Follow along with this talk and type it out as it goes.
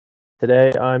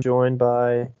Today I'm joined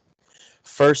by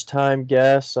first-time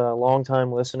guest,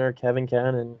 long-time listener, Kevin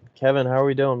Cannon. Kevin, how are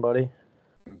we doing, buddy?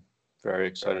 Very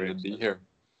excited to be here.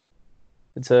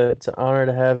 It's an honor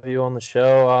to have you on the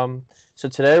show. So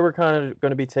today we're kind of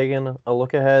going to be taking a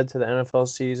look ahead to the NFL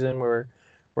season. Where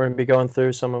we're going to be going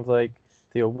through some of like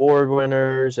the award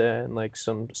winners and like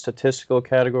some statistical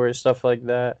categories, stuff like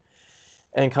that,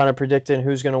 and kind of predicting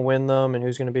who's going to win them and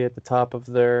who's going to be at the top of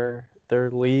their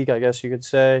league, I guess you could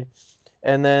say.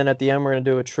 And then at the end, we're going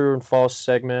to do a true and false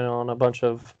segment on a bunch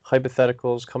of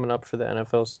hypotheticals coming up for the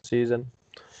NFL season.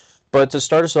 But to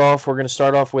start us off, we're going to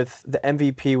start off with the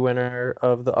MVP winner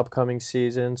of the upcoming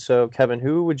season. So, Kevin,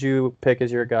 who would you pick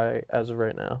as your guy as of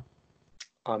right now?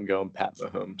 I'm going Pat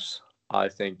Mahomes. I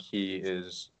think he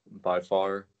is by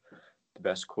far the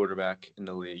best quarterback in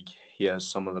the league. He has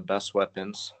some of the best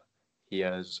weapons. He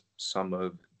has some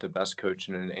of the best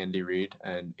coaching in Andy Reid,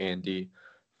 and Andy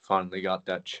finally got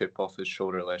that chip off his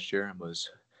shoulder last year and was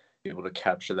able to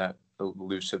capture that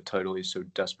elusive title he so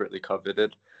desperately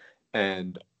coveted.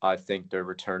 And I think they're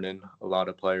returning a lot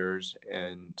of players,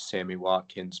 and Sammy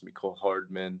Watkins, Mecole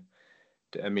Hardman,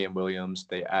 Damian Williams.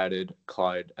 They added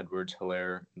Clyde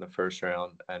Edwards-Helaire in the first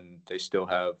round, and they still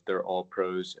have their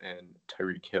all-pros and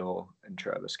Tyreek Hill and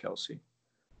Travis Kelce.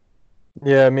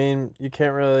 Yeah, I mean, you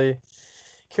can't really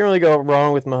go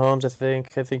wrong with Mahomes.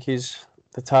 I think he's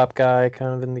the top guy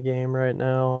kind of in the game right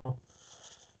now. Yeah,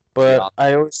 But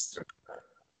I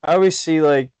always see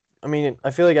like I mean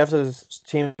I feel like after the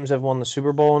teams have won the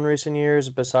Super Bowl in recent years,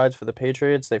 besides for the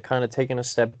Patriots, they've kind of taken a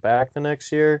step back the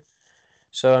next year.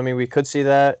 So I mean we could see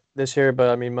that this year, but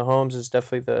I mean Mahomes is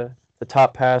definitely the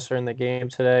top passer in the game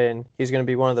today, and he's going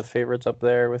to be one of the favorites up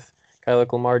there with a guy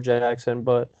like Lamar Jackson.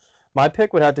 But my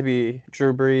pick would have to be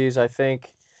Drew Brees. I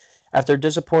think after a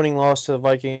disappointing loss to the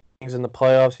Vikings in the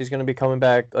playoffs, he's going to be coming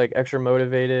back like extra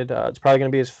motivated. It's probably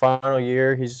going to be his final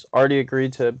year. He's already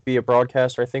agreed to be a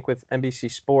broadcaster, I think, with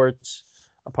NBC Sports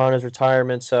upon his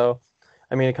retirement. So,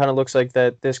 I mean, it kind of looks like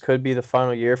that this could be the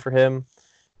final year for him.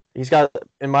 He's got,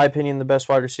 in my opinion, the best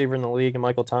wide receiver in the league, and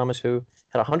Michael Thomas, who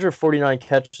had 149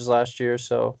 catches last year.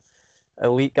 So,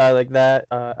 elite guy like that.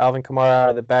 Alvin Kamara out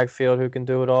of the backfield who can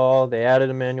do it all. They added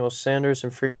Emmanuel Sanders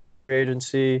in free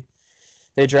agency.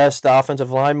 They addressed the offensive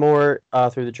line more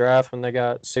through the draft when they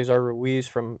got Cesar Ruiz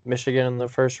from Michigan in the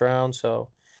first round. So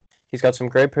he's got some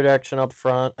great protection up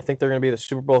front. I think they're going to be the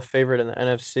Super Bowl favorite in the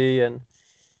NFC, and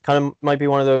kind of might be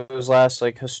one of those last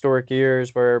like historic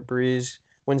years where Breeze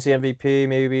wins the MVP,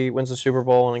 maybe wins the Super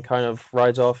Bowl, and kind of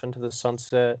rides off into the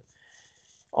sunset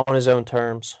on his own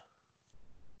terms.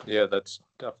 yeah, that's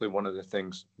definitely one of the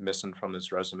things missing from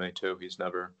his resume too. He's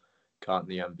never gotten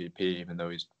the MVP, even though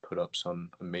he's put up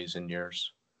some amazing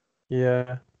years.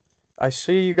 Yeah, I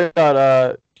see you got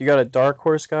a dark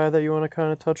horse guy that you want to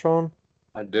kind of touch on.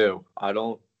 I do. I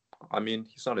don't. I mean,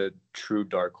 he's not a true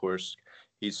dark horse.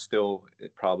 He's still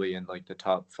probably in like the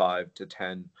top 5 to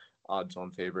 10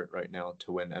 odds-on favorite right now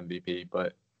to win MVP.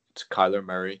 But it's Kyler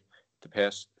Murray. The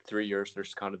past 3 years,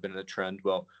 there's kind of been a trend.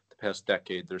 Well, the past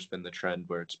decade, there's been the trend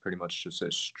where it's pretty much just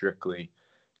a strictly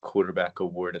quarterback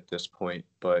award at this point.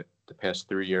 But the past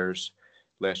 3 years,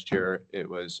 last year it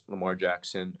was Lamar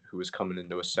Jackson who was coming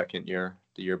into a second year.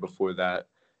 The year before that,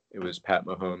 it was Pat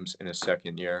Mahomes in his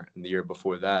second year, and the year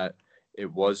before that,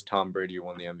 it was Tom Brady who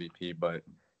won the MVP, but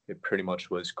it pretty much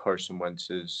was Carson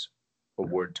Wentz's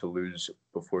award to lose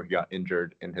before he got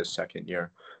injured in his second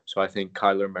year. So I think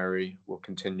Kyler Murray will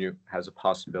continue, has a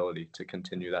possibility to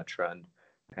continue that trend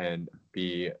and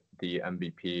be the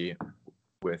MVP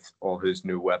with all his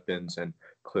new weapons and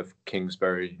Cliff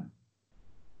Kingsbury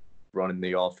running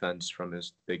the offense from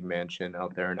his big mansion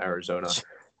out there in Arizona.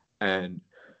 And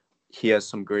he has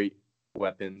some great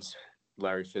weapons.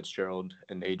 Larry Fitzgerald,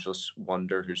 an ageless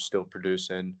wonder who's still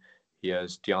producing. He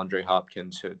has DeAndre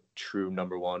Hopkins, a true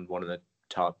number one of the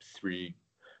top 3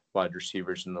 wide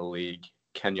receivers in the league.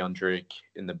 Kenyon Drake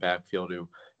in the backfield, who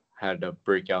had a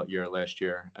breakout year last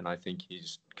year, and I think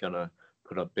he's gonna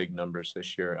put up big numbers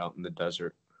this year out in the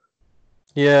desert.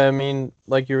 Yeah, I mean,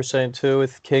 like you were saying too,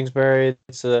 with Kingsbury,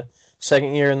 it's a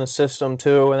second year in the system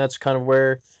too, and that's kind of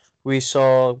where we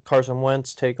saw Carson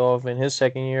Wentz take off in his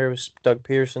second year. It was Doug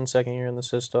Peterson's second year in the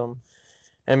system.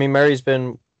 I mean, Murray's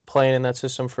been playing in that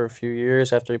system for a few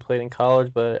years after he played in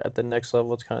college, but at the next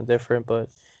level, it's kind of different.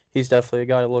 But he's definitely a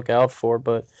guy to look out for.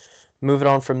 But moving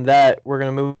on from that, we're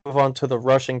going to move on to the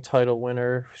rushing title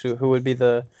winner, who would be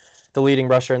the leading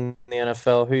rusher in the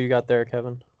NFL. Who you got there,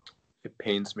 Kevin? It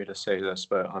pains me to say this,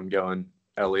 but I'm going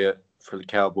Elliott for the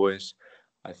Cowboys.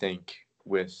 I think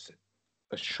with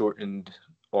a shortened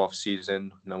off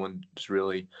season, no one's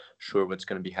really sure what's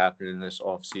going to be happening in this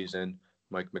off season.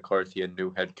 Mike McCarthy, a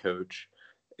new head coach,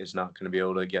 is not going to be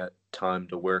able to get time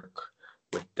to work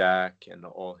with Dak and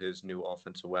all his new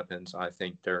offensive weapons. I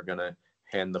think they're going to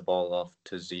hand the ball off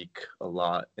to Zeke a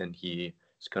lot, and he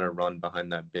is going to run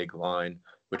behind that big line,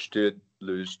 which did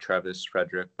lose Travis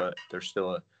Frederick, but they're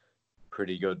still a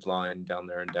pretty good line down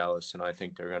there in Dallas, and I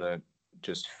think they're going to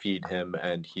just feed him,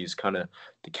 and he's kind of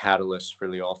the catalyst for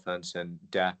the offense, and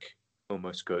Dak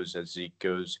almost goes as Zeke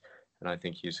goes, and I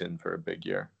think he's in for a big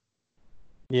year.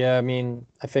 Yeah, I mean,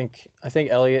 I think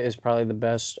Elliott is probably the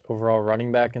best overall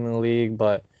running back in the league,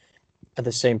 but at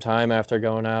the same time, after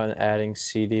going out and adding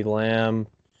CeeDee Lamb,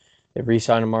 they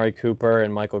re-signed Amari Cooper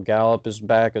and Michael Gallup is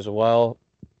back as well.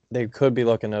 They could be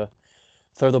looking to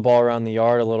throw the ball around the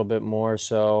yard a little bit more,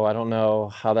 so I don't know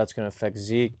how that's going to affect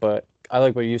Zeke, but I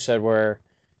like what you said where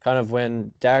kind of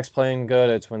when Dak's playing good,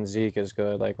 it's when Zeke is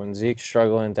good. Like when Zeke's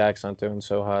struggling, Dak's not doing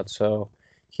so hot. So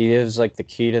he is like the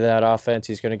key to that offense.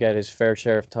 He's going to get his fair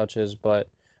share of touches, but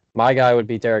my guy would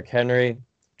be Derrick Henry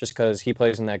just because he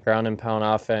plays in that ground and pound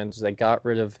offense. They got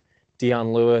rid of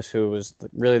Dion Lewis, who was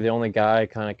really the only guy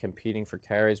kind of competing for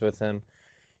carries with him.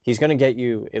 He's going to get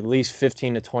you at least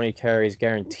 15 to 20 carries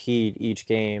guaranteed each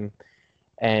game,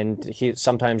 and he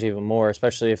sometimes even more,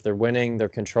 especially if they're winning, they're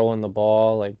controlling the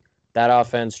ball. Like that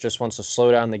offense just wants to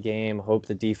slow down the game, hope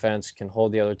the defense can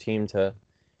hold the other team to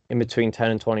in between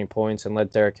 10 and 20 points and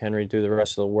let Derrick Henry do the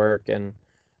rest of the work. And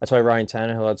that's why Ryan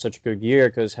Tannehill had such a good year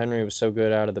because Henry was so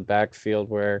good out of the backfield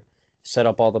where he set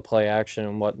up all the play action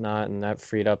and whatnot, and that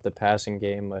freed up the passing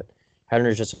game. But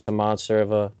Henry's just a monster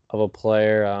of a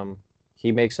player.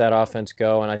 He makes that offense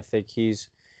go, and I think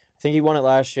he won it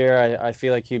last year. I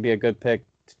feel like he'd be a good pick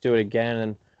to do it again.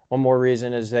 And one more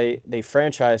reason is they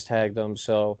franchise tagged him,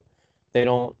 so they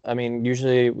don't. I mean,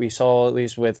 usually we saw at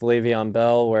least with Le'Veon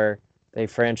Bell where they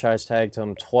franchise tagged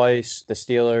him twice, the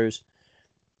Steelers,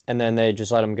 and then they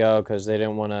just let him go because they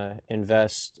didn't want to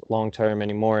invest long term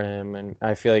anymore in him. And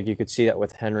I feel like you could see that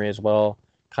with Henry as well.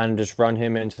 Kind of just run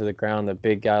him into the ground. The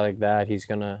big guy like that, he's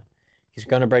gonna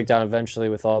break down eventually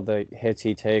with all the hits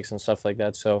he takes and stuff like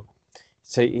that. So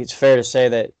it's fair to say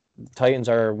that the Titans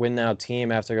are a win now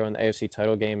team after going to the AFC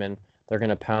title game, and they're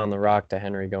gonna pound the rock to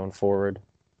Henry going forward.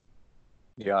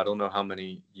 Yeah, I don't know how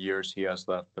many years he has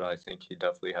left, but I think he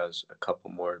definitely has a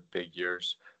couple more big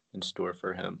years in store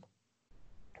for him.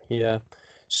 Yeah.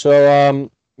 So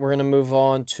we're gonna move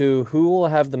on to who will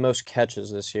have the most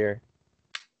catches this year.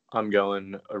 I'm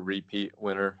going a repeat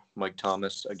winner, Mike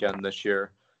Thomas, again this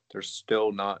year. There's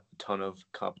still not a ton of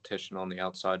competition on the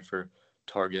outside for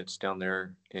targets down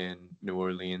there in New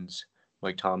Orleans.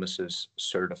 Mike Thomas has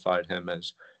certified him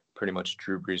as pretty much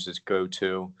Drew Brees'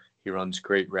 go-to. He runs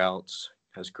great routes,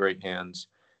 has great hands,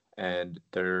 and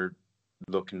they're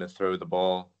looking to throw the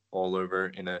ball all over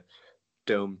in a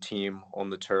dome team on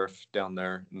the turf down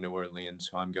there in New Orleans.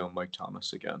 So I'm going Mike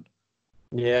Thomas again.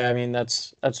 Yeah, I mean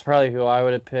that's probably who I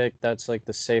would have picked. That's like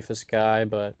the safest guy,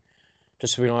 but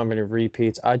just so we don't have any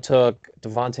repeats, I took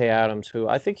Devontae Adams, who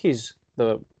I think he's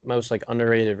the most like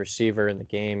underrated receiver in the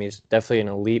game. He's definitely an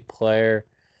elite player.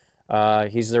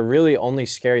 He's the really only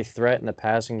scary threat in the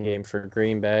passing game for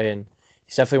Green Bay, and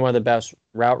he's definitely one of the best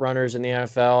route runners in the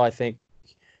NFL. I think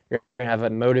you're going to have a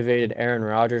motivated Aaron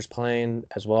Rodgers playing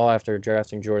as well after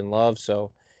drafting Jordan Love.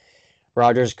 So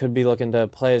Rodgers could be looking to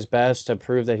play his best to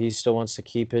prove that he still wants to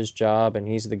keep his job, and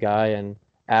he's the guy. And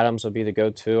Adams will be the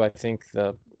go-to. I think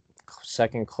the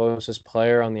second closest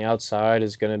player on the outside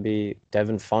is going to be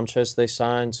Devin Funchess they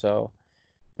signed. So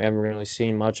we haven't really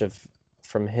seen much of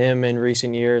from him in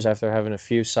recent years after having a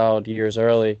few solid years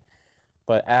early.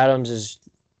 But Adams is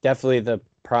definitely the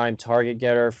prime target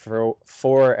getter for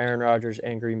Aaron Rodgers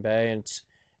and Green Bay, and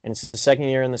it's the second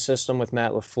year in the system with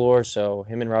Matt LaFleur, so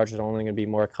him and Rodgers are only going to be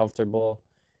more comfortable.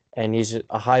 And he's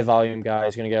a high volume guy.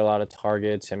 He's going to get a lot of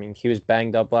targets. I mean, he was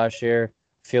banged up last year.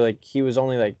 I feel like he was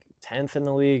only like 10th in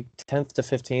the league, 10th to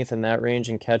 15th in that range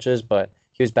in catches, but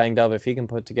he was banged up. If he can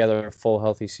put together a full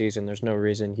healthy season, there's no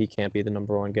reason he can't be the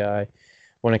number one guy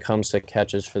when it comes to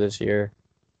catches for this year.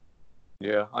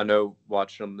 Yeah, I know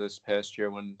watching him this past year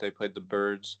when they played the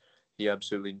Birds, he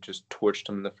absolutely just torched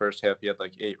him in the first half. He had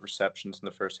like 8 receptions in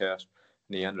the first half,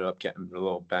 and he ended up getting a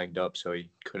little banged up, so he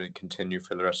couldn't continue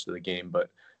for the rest of the game, but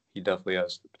he definitely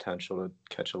has the potential to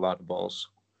catch a lot of balls.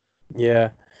 Yeah.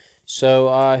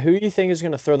 So who do you think is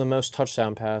going to throw the most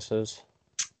touchdown passes?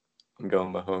 I'm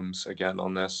going Mahomes again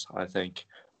on this. I think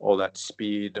all that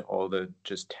speed, all the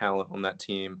just talent on that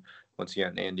team, once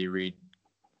again, Andy Reid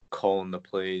calling the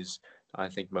plays. I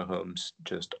think Mahomes'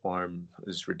 just arm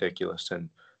is ridiculous and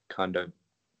kind of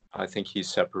I think he's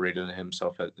separated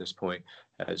himself at this point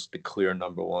as the clear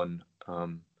number one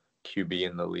QB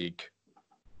in the league.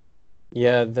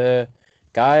 Yeah,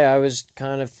 Guy I was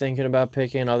kind of thinking about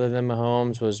picking other than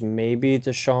Mahomes was maybe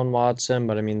Deshaun Watson,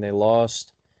 but I mean they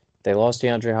lost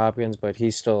DeAndre Hopkins, but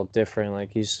he's still different. Like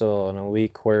he's still an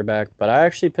elite quarterback. But I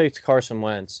actually picked Carson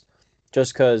Wentz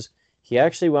just because he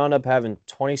actually wound up having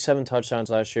 27 touchdowns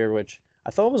last year, which I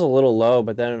thought was a little low,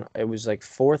 but then it was like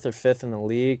fourth or fifth in the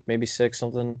league, maybe sixth,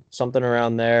 something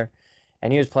around there.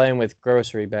 And he was playing with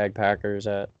grocery bag packers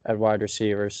at wide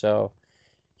receiver. So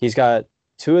he's got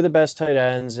two of the best tight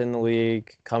ends in the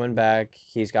league coming back.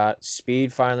 He's got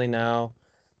speed finally now.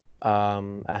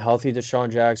 A healthy Deshaun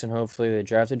Jackson, hopefully. They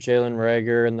drafted Jalen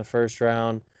Reagor in the first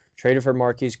round, traded for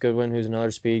Marquise Goodwin, who's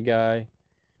another speed guy.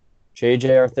 JJ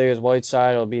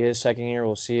Arcega-Whiteside, it'll be his second year.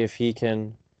 We'll see if he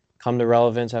can come to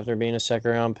relevance after being a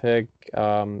second round pick.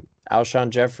 Alshon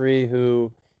Jeffrey,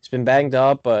 who has been banged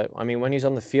up, but I mean, when he's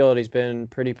on the field, he's been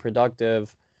pretty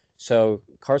productive. So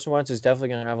Carson Wentz is definitely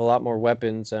going to have a lot more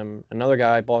weapons. Another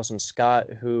guy, Boston Scott,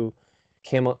 who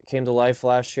came to life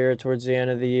last year towards the end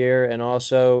of the year, and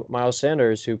also Miles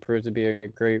Sanders, who proved to be a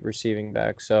great receiving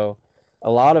back. So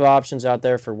a lot of options out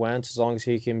there for Wentz as long as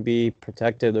he can be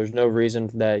protected. There's no reason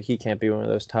that he can't be one of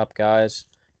those top guys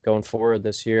going forward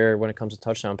this year when it comes to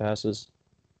touchdown passes.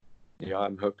 Yeah,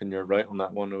 I'm hoping you're right on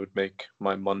that one. It would make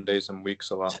my Mondays and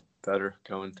weeks a lot better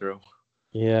going through.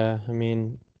 Yeah, I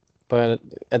mean, but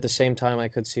at the same time, I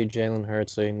could see Jalen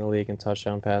Hurts leading the league in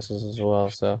touchdown passes as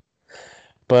well. So,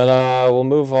 but we'll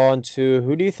move on to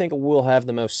who do you think will have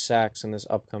the most sacks in this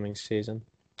upcoming season?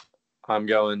 I'm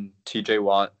going TJ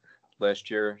Watt.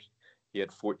 Last year, he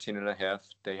had 14 and a half.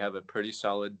 They have a pretty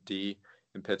solid D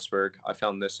in Pittsburgh. I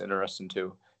found this interesting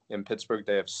too. In Pittsburgh,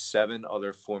 they have 7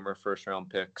 other former first-round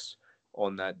picks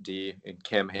on that D, in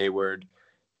Cam Hayward,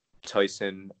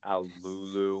 Tyson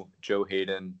Alulu, Joe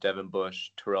Hayden, Devin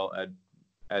Bush, Terrell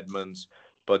Edmonds,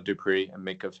 Bud Dupree, and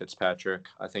Minka Fitzpatrick.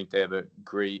 I think they have a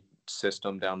great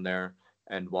system down there,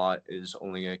 and Watt is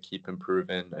only going to keep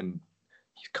improving, and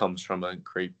he comes from a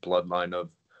great bloodline of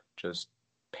just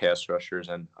pass rushers,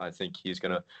 and I think he's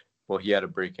going to, well, he had a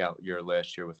breakout year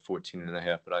last year with 14 and a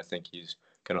half, but I think he's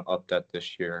going to up that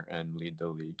this year and lead the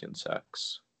league in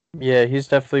sacks. Yeah, he's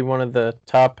definitely one of the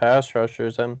top pass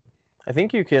rushers, and I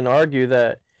think you can argue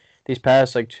that these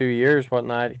past like 2 years,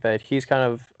 whatnot, that he's kind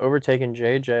of overtaken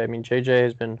JJ. I mean, JJ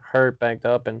has been hurt, banged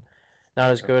up, and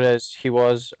not as good as he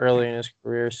was early in his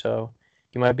career. So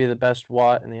he might be the best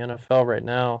Watt in the NFL right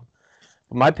now.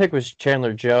 But my pick was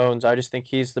Chandler Jones. I just think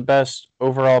he's the best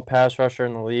overall pass rusher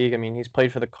in the league. I mean, he's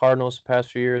played for the Cardinals the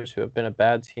past few years, who have been a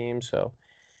bad team, so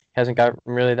he hasn't got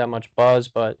really that much buzz,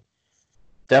 but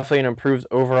definitely an improved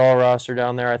overall roster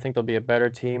down there. I think they'll be a better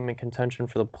team in contention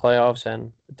for the playoffs,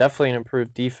 and definitely an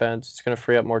improved defense. It's going to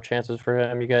free up more chances for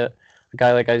him. You get a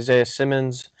guy like Isaiah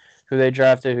Simmons, who they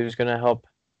drafted, who's going to help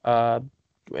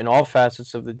in all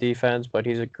facets of the defense, but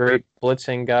he's a great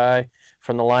blitzing guy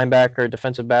from the linebacker,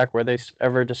 defensive back, where they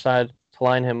ever decide to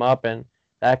line him up, and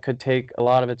that could take a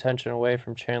lot of attention away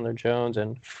from Chandler Jones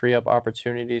and free up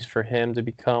opportunities for him to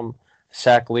become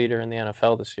sack leader in the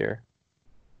NFL this year.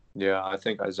 Yeah, I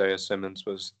think Isaiah Simmons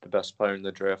was the best player in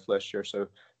the draft last year, so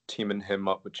teaming him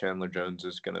up with Chandler Jones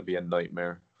is going to be a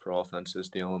nightmare for offenses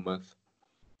dealing with.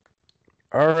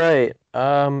 All right.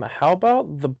 How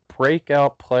about the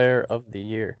breakout player of the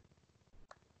year?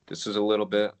 This is a little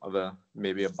bit of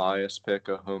maybe a bias pick,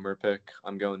 a homer pick.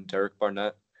 I'm going Derek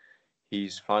Barnett.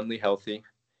 He's finally healthy.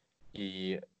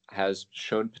 He has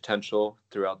shown potential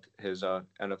throughout his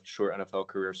short NFL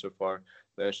career so far.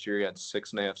 Last year, he had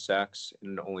 6.5 sacks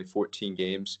in only 14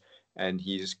 games, and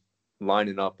he's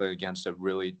lining up against a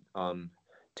really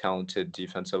talented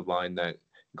defensive line that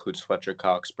includes Fletcher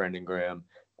Cox, Brandon Graham,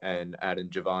 and adding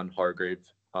Javon Hargrave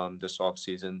this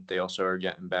offseason. They also are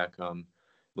getting back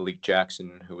Malik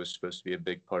Jackson, who was supposed to be a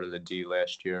big part of the D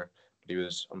last year, but he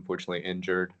was unfortunately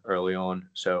injured early on.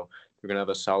 So they're going to have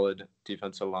a solid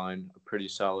defensive line, a pretty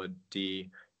solid D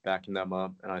backing them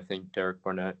up, and I think Derek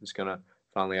Barnett is going to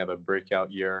finally have a breakout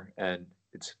year, and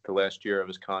it's the last year of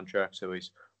his contract, so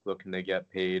he's looking to get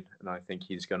paid, and I think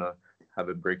he's going to have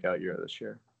a breakout year this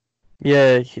year.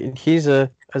 Yeah, he's as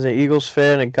an Eagles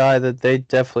fan, a guy that they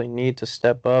definitely need to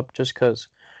step up just because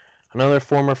another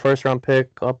former first-round pick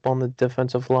up on the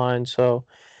defensive line. So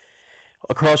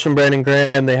across from Brandon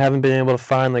Graham, they haven't been able to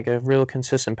find like a real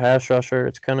consistent pass rusher.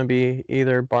 It's going to be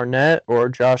either Barnett or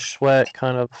Josh Sweat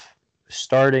kind of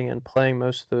starting and playing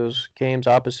most of those games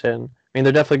opposite. And, I mean,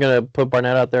 they're definitely going to put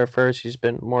Barnett out there first. He's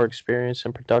been more experienced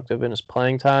and productive in his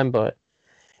playing time, but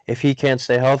if he can't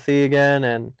stay healthy again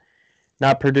and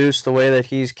not produce the way that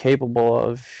he's capable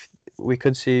of, we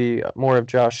could see more of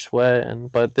Josh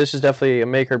Sweat. But this is definitely a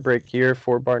make or break year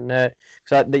for Barnett.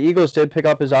 The Eagles did pick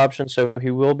up his option, so he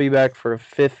will be back for a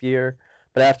 5th year.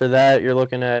 But after that, you're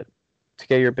looking at to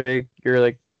get your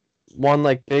like one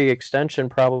like big extension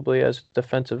probably as a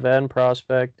defensive end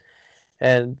prospect,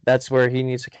 and that's where he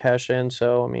needs to cash in.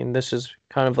 So I mean, this is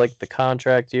kind of like the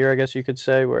contract year, I guess you could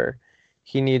say, where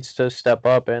he needs to step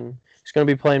up, and he's going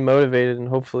to be playing motivated, and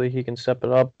hopefully he can step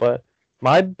it up. But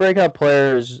my breakout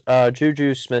player is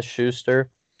Juju Smith-Schuster.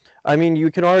 I mean, you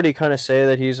can already kind of say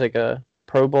that he's like a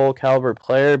Pro Bowl caliber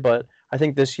player, but I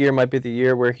think this year might be the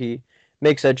year where he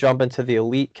makes that jump into the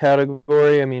elite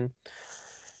category. I mean,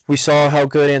 we saw how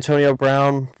good Antonio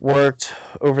Brown worked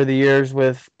over the years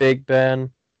with Big Ben,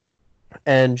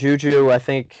 and Juju, I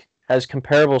think, has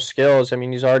comparable skills. I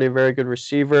mean, he's already a very good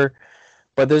receiver,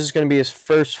 but this is going to be his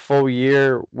first full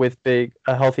year with a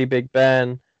healthy Big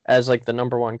Ben as like the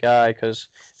number one guy, because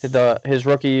his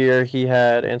rookie year he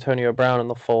had Antonio Brown in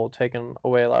the fold, taking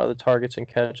away a lot of the targets and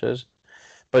catches.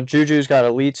 But Juju's got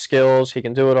elite skills. He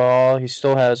can do it all. He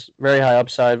still has very high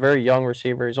upside, very young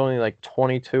receiver. He's only like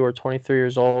 22 or 23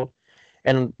 years old.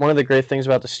 And one of the great things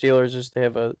about the Steelers is they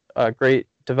have a great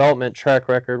development track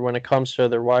record when it comes to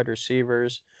their wide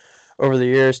receivers over the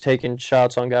years, taking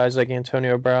shots on guys like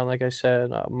Antonio Brown, like I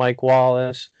said, Mike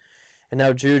Wallace. And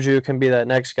now Juju can be that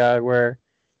next guy where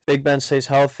Big Ben stays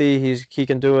healthy. He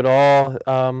can do it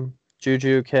all.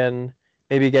 Juju can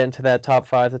maybe get into that top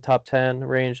 5 to top 10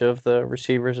 range of the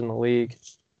receivers in the league.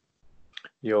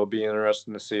 It'll be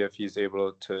interesting to see if he's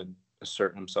able to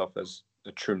assert himself as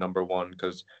a true number one,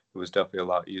 because it was definitely a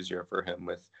lot easier for him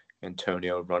with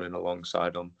Antonio running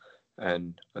alongside him.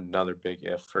 And another big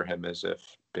if for him is if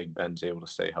Big Ben's able to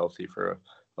stay healthy for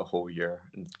a whole year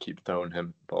and keep throwing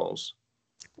him balls.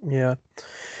 Yeah.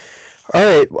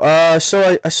 All right.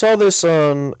 So I saw this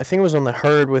on, I think it was on The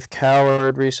Herd with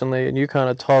Coward recently, and you kind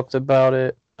of talked about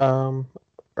it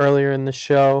earlier in the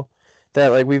show, that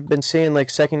like we've been seeing like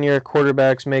second year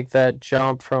quarterbacks make that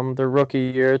jump from their rookie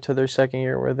year to their second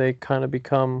year where they kind of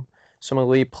become some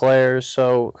elite players.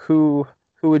 So who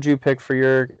would you pick for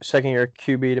your second year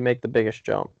QB to make the biggest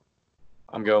jump?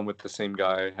 I'm going with the same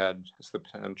guy I had as the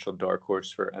potential dark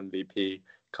horse for MVP,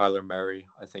 Kyler Murray.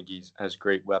 I think he has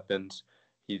great weapons.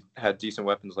 He had decent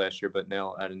weapons last year, but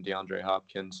now adding DeAndre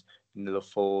Hopkins into the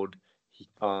fold,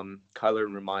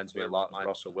 Kyler reminds me a lot of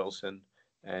Russell Wilson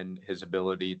and his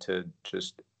ability to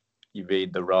just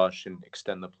evade the rush and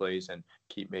extend the plays and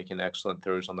keep making excellent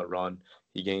throws on the run.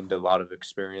 He gained a lot of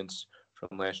experience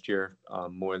from last year,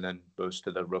 more than most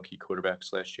of the rookie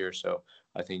quarterbacks last year. So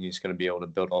I think he's going to be able to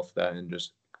build off that and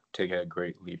just take a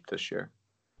great leap this year.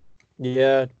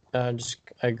 Yeah, I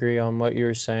agree on what you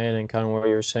were saying and kind of what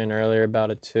you were saying earlier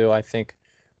about it too. I think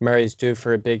Murray's due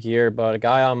for a big year, but a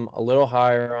guy I'm a little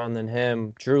higher on than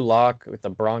him, Drew Lock with the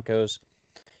Broncos.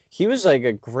 He was like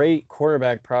a great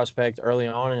quarterback prospect early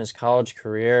on in his college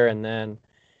career, and then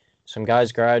some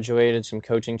guys graduated, some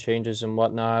coaching changes and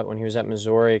whatnot. When he was at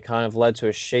Missouri, it kind of led to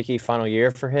a shaky final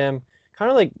year for him. Kind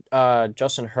of like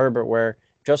Justin Herbert, where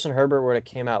Justin Herbert, when it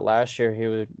came out last year,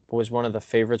 he was one of the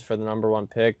favorites for the number one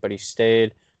pick, but he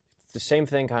stayed. The same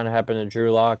thing kind of happened to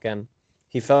Drew Lock, and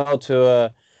he fell to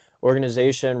a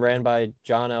organization ran by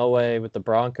John Elway with the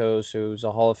Broncos, who's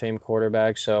a Hall of Fame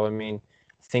quarterback. So, I mean,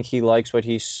 I think he likes what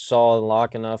he saw in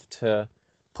Lock enough to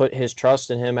put his trust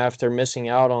in him after missing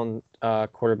out on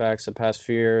quarterbacks the past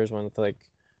few years when like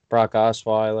Brock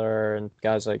Osweiler and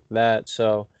guys like that.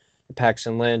 So,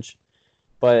 Paxton Lynch.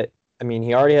 But I mean,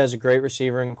 he already has a great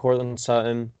receiver in Courtland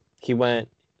Sutton. He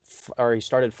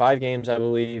started 5 games, I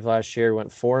believe, last year.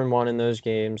 Went 4-1 in those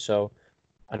games. So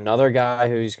another guy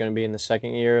who's going to be in the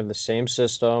second year of the same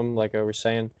system. Like I was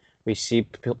saying, we see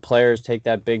players take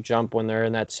that big jump when they're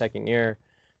in that second year.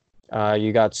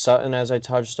 You got Sutton, as I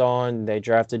touched on. They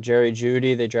drafted Jerry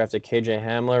Jeudy. They drafted KJ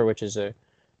Hamler, which is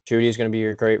Jeudy is going to be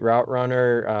your great route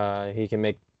runner. He can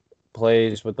make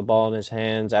plays with the ball in his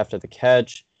hands after the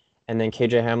catch. And then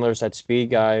KJ Hamler's that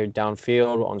speed guy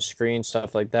downfield on screen,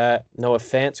 stuff like that. Noah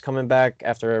Fant's coming back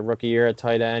after a rookie year at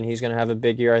tight end. He's going to have a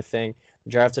big year, I think.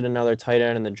 Drafted another tight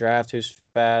end in the draft who's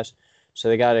fast. So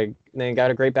they got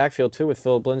a great backfield too with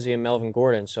Philip Lindsay and Melvin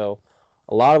Gordon. So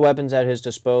a lot of weapons at his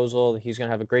disposal. He's going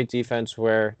to have a great defense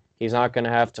where he's not going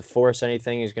to have to force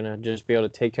anything. He's going to just be able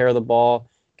to take care of the ball,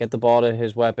 get the ball to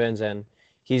his weapons, and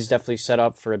he's definitely set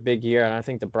up for a big year, and I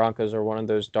think the Broncos are one of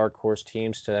those dark horse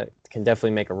teams that can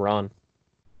definitely make a run.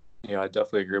 Yeah, I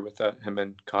definitely agree with that. Him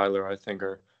and Kyler, I think,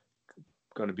 are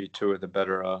going to be 2 of the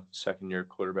better second-year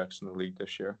quarterbacks in the league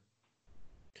this year.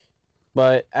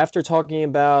 But after talking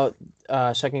about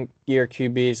second-year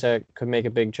QBs that could make a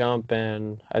big jump,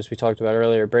 and as we talked about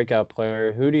earlier, breakout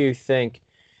player, who do you think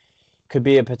could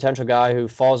be a potential guy who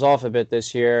falls off a bit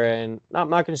this year and not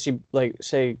going to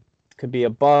say could be a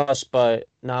bust, but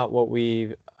not what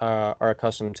we are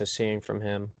accustomed to seeing from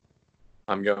him.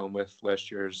 I'm going with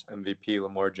last year's MVP,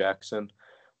 Lamar Jackson.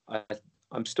 I,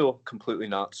 I'm still completely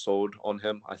not sold on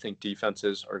him. I think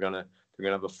defenses are they're gonna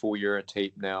have a full year of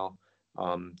tape now.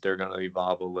 They're gonna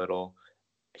evolve a little.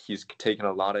 He's taken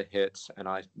a lot of hits, and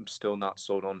I'm still not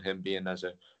sold on him being as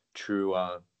a true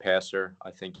passer.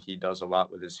 I think he does a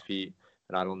lot with his feet,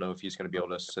 and I don't know if he's going to be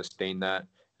able to sustain that.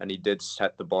 And he did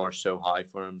set the bar so high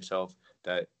for himself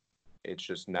that it's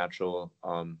just natural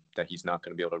that he's not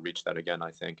going to be able to reach that again,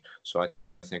 I think. So I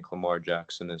think Lamar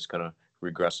Jackson is going to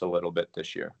regress a little bit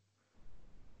this year.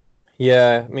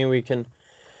 Yeah, I mean we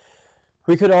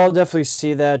could all definitely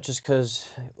see that just because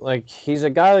like he's a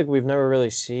guy like we've never really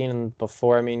seen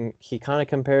before. I mean, he kind of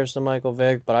compares to Michael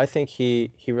Vick, but I think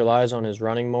he relies on his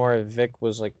running more. Vick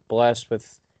was like blessed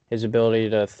with his ability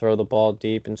to throw the ball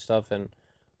deep and stuff, and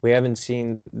we haven't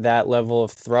seen that level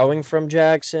of throwing from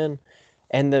Jackson.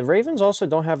 And the Ravens also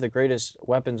don't have the greatest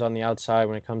weapons on the outside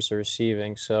when it comes to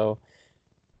receiving. So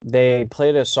they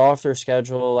played a softer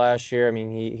schedule last year. I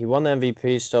mean, he won the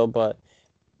MVP still, but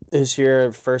this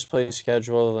year, first place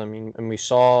schedule, I mean, and we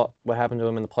saw what happened to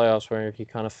him in the playoffs where he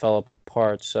kind of fell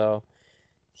apart. So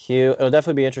it'll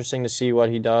definitely be interesting to see what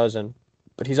he does.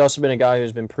 But he's also been a guy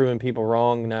who's been proving people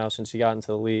wrong now since he got into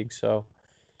the league. So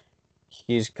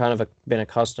he's kind of been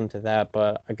accustomed to that.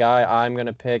 But a guy I'm going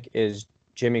to pick is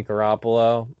Jimmy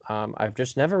Garoppolo. I've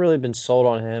just never really been sold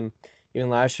on him. Even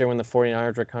last year when the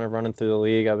 49ers were kind of running through the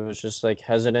league, I was just like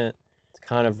hesitant to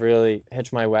kind of really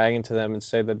hitch my wagon to them and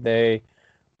say that they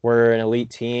were an elite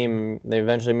team. They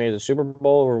eventually made the Super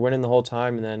Bowl, were winning the whole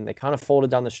time, and then they kind of folded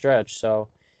down the stretch. So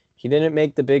he didn't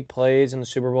make the big plays in the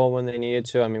Super Bowl when they needed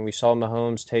to. I mean, we saw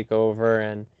Mahomes take over,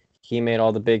 and he made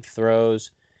all the big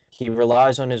throws. He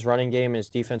relies on his running game and his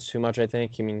defense too much, I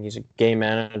think. I mean, he's a game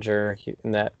manager.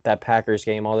 In that Packers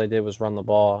game, all they did was run the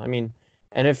ball. I mean,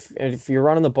 and if you're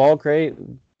running the ball great,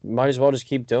 might as well just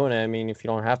keep doing it. I mean, if you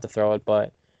don't have to throw it,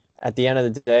 but at the end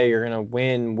of the day, you're going to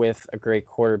win with a great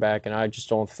quarterback, and I just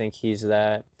don't think he's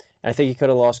that. And I think he could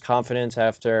have lost confidence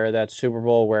after that Super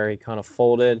Bowl where he kind of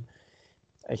folded.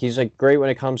 He's like great when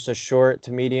it comes to short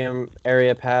to medium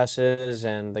area passes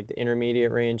and like the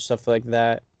intermediate range stuff like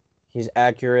that. He's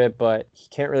accurate, but he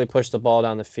can't really push the ball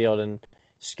down the field and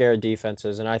scare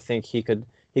defenses. And I think he could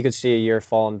see a year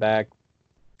falling back.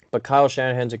 But Kyle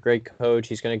Shanahan's a great coach.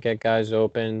 He's going to get guys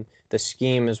open. The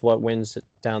scheme is what wins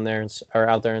down there or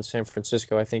out there in San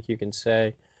Francisco, I think you can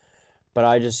say. But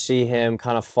I just see him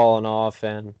kind of falling off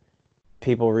and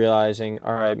people realizing,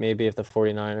 all right, maybe if the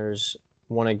 49ers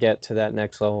want to get to that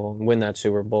next level and win that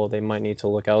Super Bowl, they might need to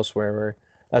look elsewhere.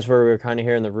 That's where we were kind of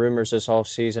hearing the rumors this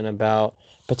offseason about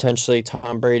potentially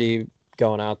Tom Brady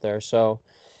going out there. So,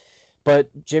 but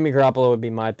Jimmy Garoppolo would be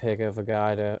my pick of a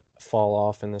guy to fall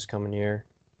off in this coming year.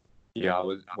 Yeah,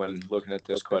 when looking at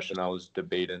this question, I was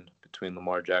debating between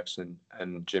Lamar Jackson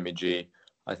and Jimmy G.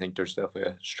 I think there's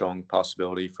definitely a strong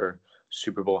possibility for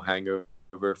Super Bowl hangover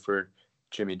for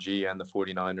Jimmy G and the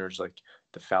 49ers, like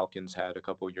the Falcons had a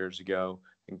couple years ago,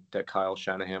 and that Kyle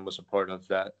Shanahan was a part of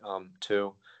that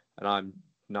too. And I'm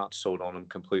not sold on him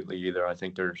completely either. I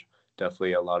think there's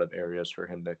definitely a lot of areas for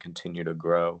him to continue to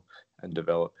grow and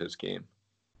develop his game.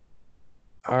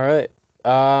 All right.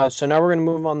 So now we're going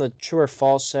to move on the true or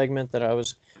false segment that I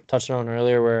was touching on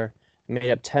earlier, where I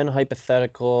made up 10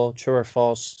 hypothetical true or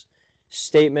false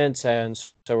statements, and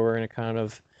so we're going to kind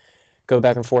of go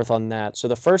back and forth on that. So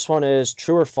the first one is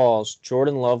true or false,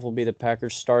 Jordan Love will be the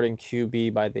Packers starting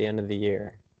QB by the end of the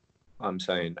year. I'm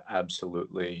saying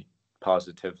absolutely,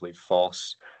 positively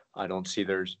false. I don't see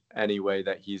there's any way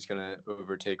that he's going to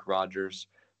overtake Rodgers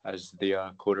as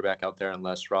the quarterback out there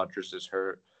unless Rodgers is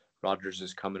hurt. Rodgers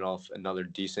is coming off another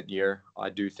decent year. I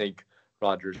do think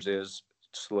Rodgers is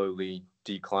slowly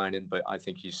declining, but I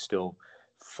think he's still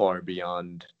far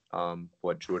beyond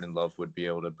what Jordan Love would be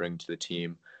able to bring to the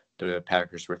team. The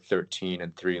Packers were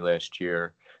 13-3 last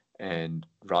year, and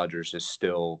Rodgers is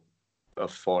still a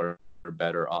far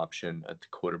better option at the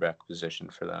quarterback position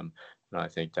for them. And I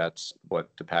think that's what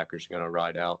the Packers are going to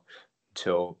ride out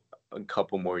until a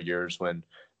couple more years when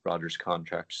Rodgers'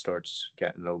 contract starts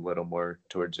getting a little more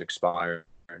towards expire,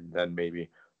 and then maybe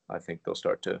I think they'll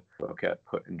start to look at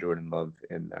putting Jordan Love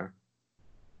in there.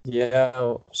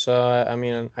 Yeah, so I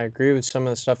mean, I agree with some of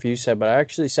the stuff you said, but I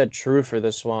actually said true for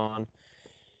this one.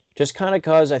 Just kind of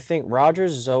because I think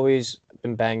Rodgers has always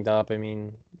been banged up. I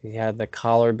mean, he had the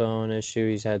collarbone issue.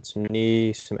 He's had some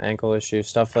knee, some ankle issues,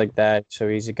 stuff like that. So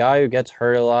he's a guy who gets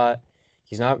hurt a lot.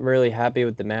 He's not really happy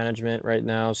with the management right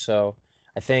now. So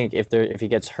I think if he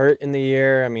gets hurt in the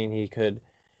year, I mean, he could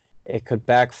it could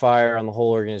backfire on the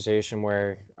whole organization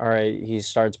where, all right, he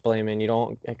starts blaming, you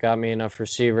don't got me enough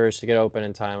receivers to get open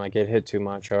in time, I get hit too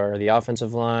much, or the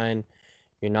offensive line,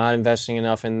 you're not investing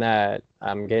enough in that,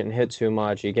 I'm getting hit too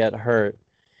much, you get hurt.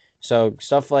 So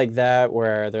stuff like that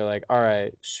where they're like, all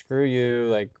right, screw you,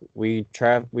 like we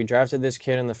drafted this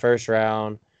kid in the first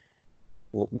round.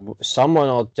 Someone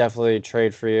will definitely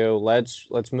trade for you. Let's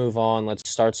move on. Let's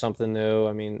start something new.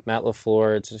 I mean, Matt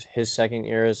LaFleur, it's his second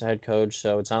year as a head coach,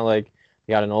 so it's not like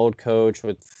you got an old coach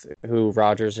with who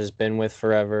Rodgers has been with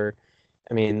forever.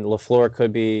 I mean, LaFleur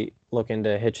could be looking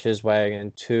to hitch his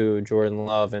wagon to Jordan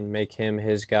Love and make him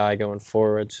his guy going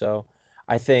forward. So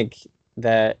I think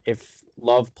that if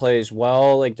Love plays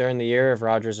well, like during the year, if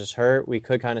Rodgers is hurt, we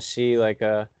could kind of see like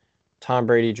a Tom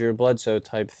Brady, Drew Bledsoe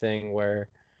type thing where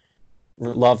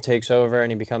Love takes over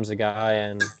and he becomes the guy,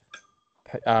 and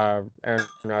Aaron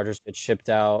Rodgers gets shipped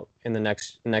out in the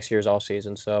next year's all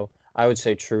season. So I would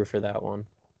say true for that one.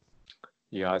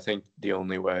 Yeah, I think the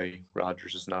only way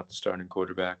Rodgers is not the starting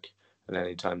quarterback at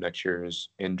any time next year is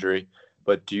injury.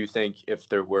 But do you think if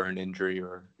there were an injury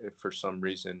or if for some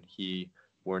reason he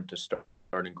weren't the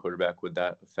starting quarterback, would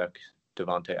that affect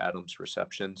Devontae Adams'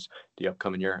 receptions the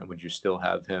upcoming year? And would you still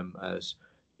have him as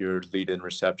your lead in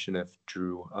reception if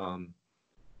Drew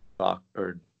Lock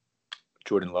or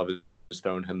Jordan Love is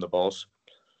throwing him the balls?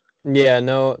 Yeah,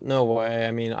 no way.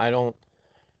 I mean, I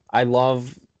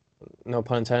love, no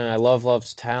pun intended, I love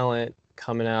Love's talent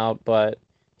coming out, but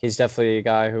he's definitely a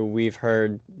guy who we've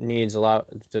heard needs a lot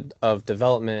of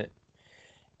development,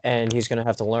 and he's going to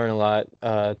have to learn a lot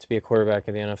to be a quarterback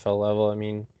at the NFL level. I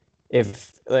mean,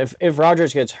 if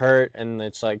Rodgers gets hurt and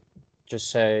it's like, just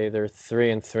say they're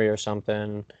 3-3 or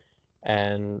something,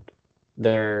 and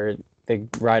they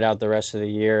ride out the rest of the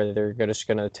year, they're just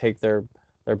going to take their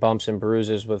bumps and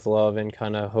bruises with Love and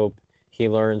kind of hope he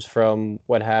learns from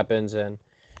what happens, and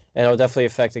it'll definitely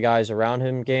affect the guys around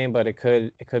him game, but it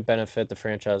could benefit the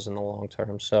franchise in the long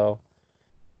term. So,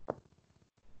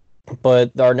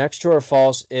 but our next true or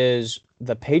false is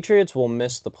the Patriots will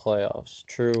miss the playoffs.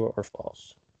 True or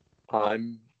false?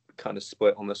 I'm kind of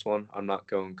split on this one. I'm not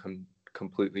going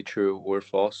completely true or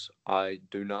false. I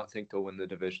do not think they'll win the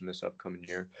division this upcoming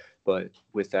year, but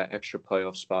with that extra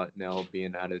playoff spot now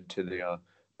being added to the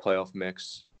playoff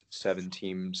mix, 7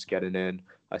 teams getting in,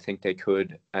 I think they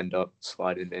could end up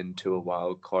sliding into a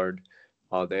wild card.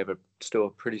 They have still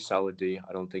a pretty solid D.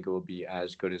 I don't think it will be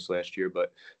as good as last year,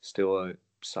 but still a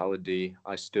solid D.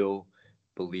 I still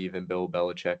believe in Bill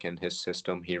Belichick and his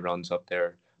system he runs up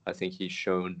there. I think he's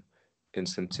shown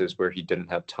instances where he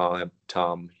didn't have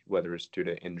Tom, whether it's due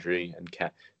to injury and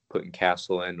putting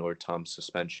Castle in or Tom's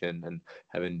suspension and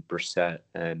having Brissett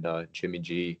and Jimmy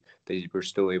G, they were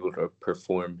still able to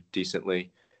perform decently.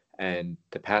 And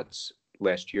the Pats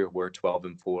last year were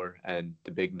 12-4, and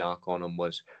the big knock on them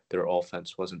was their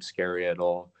offense wasn't scary at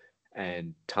all.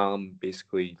 And Tom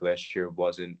basically last year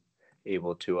wasn't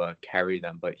able to carry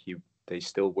them, but they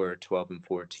still were a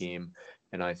 12-4 team.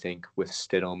 And I think with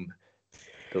Stidham,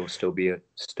 they'll still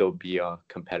be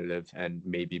competitive and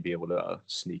maybe be able to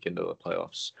sneak into the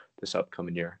playoffs this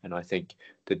upcoming year. And I think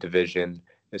the division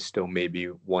is still maybe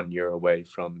 1 year away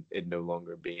from it no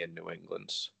longer being New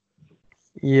England's.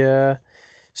 Yeah.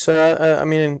 So I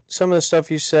mean, some of the stuff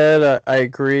you said, I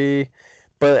agree,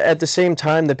 but at the same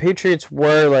time, the Patriots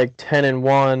were like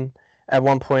 10-1 at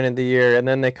one point in the year, and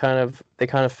then they kind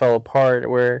of fell apart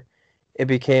where it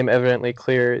became evidently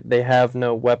clear they have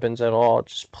no weapons at all.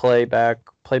 Just play back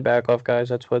off guys.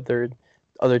 That's what their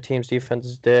other teams'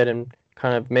 defenses did, and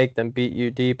kind of make them beat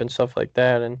you deep and stuff like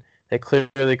that. And they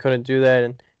clearly couldn't do that,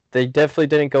 and they definitely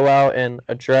didn't go out and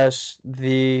address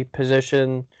the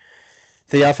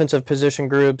offensive position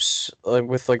groups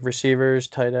with like receivers,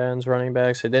 tight ends, running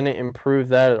backs. They didn't improve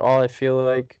that at all, I feel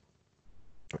like.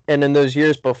 And in those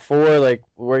years before, like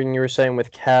when you were saying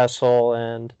with Castle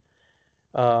and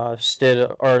not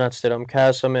Stidham,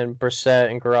 Castle and Brissett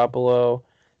and Garoppolo,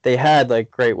 they had like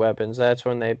great weapons. That's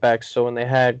when so when they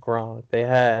had Gronk, they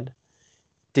had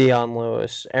Dion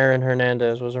Lewis, Aaron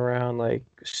Hernandez was around, like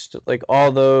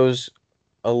all those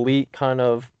elite kind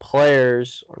of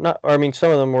players. I mean,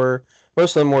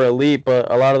 most of them were elite, but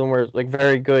a lot of them were like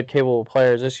very good, capable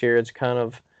players. This year, it's kind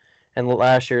of, and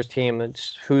last year's team,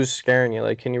 it's who's scaring you.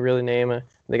 Like, can you really name it?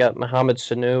 They got Mohamed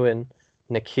Sanu and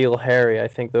N'Keal Harry. I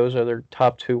think those are their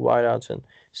top two wideouts. And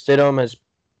Stidham has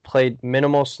played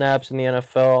minimal snaps in the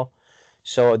NFL,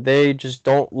 so they just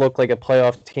don't look like a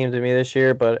playoff team to me this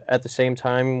year. But at the same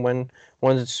time,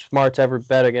 when's it smart to ever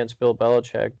bet against Bill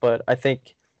Belichick? But I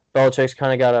think Belichick's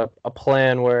kind of got a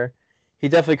plan where he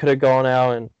definitely could have gone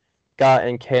out and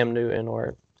gotten Cam Newton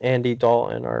or Andy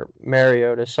Dalton or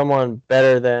Mariota, someone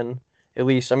better than at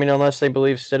least. I mean, unless they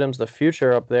believe Stidham's the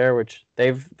future up there, which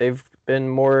they've been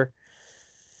more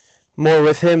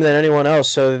with him than anyone else,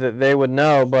 so that they would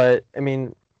know. But I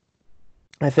mean,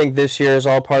 I think this year is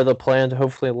all part of the plan to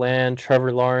hopefully land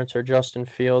Trevor Lawrence or Justin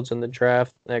Fields in the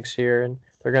draft next year, and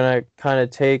they're gonna kind of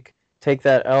take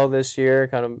that L this year,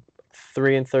 kind of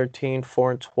 3-13,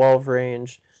 4-12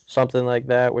 range, something like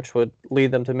that, which would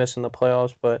lead them to missing the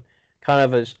playoffs, but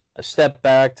kind of a step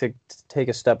back to take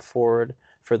a step forward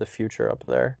for the future up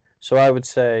there. So I would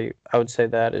say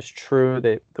that is true.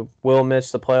 They will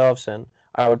miss the playoffs, and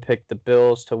I would pick the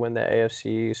Bills to win the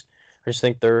AFC East. I just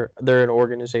think they're an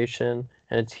organization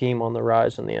and a team on the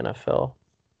rise in the NFL.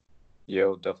 Yeah,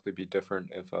 it'll definitely be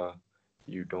different if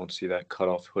you don't see that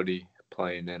cutoff hoodie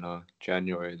playing in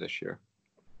January this year.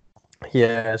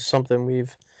 Yeah, it's something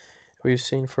we've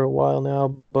seen for a while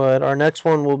now. But our next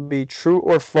one will be true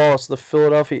or false. The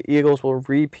Philadelphia Eagles will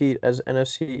repeat as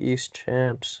NFC East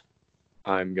champs.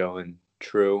 I'm going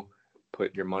true.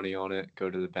 Put your money on it. Go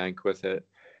to the bank with it.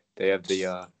 They have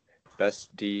the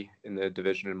best D in the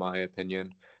division, in my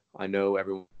opinion. I know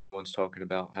everyone's talking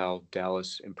about how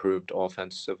Dallas improved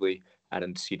offensively,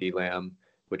 adding CeeDee Lamb,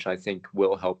 which I think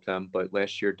will help them. But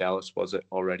last year, Dallas was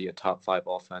already a top 5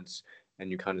 offense, and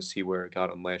you kind of see where it got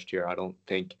them last year. I don't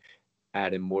think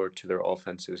adding more to their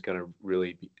offense is going to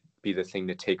really be the thing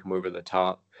to take them over the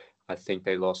top. I think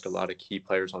they lost a lot of key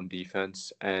players on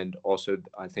defense. And also,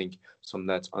 I think something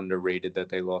that's underrated that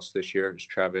they lost this year is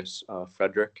Travis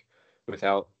Frederick.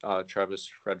 Without Travis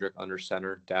Frederick under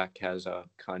center, Dak has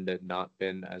kind of not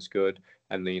been as good,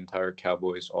 and the entire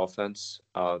Cowboys offense.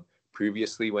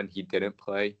 Previously, when he didn't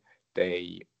play,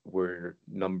 they were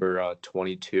number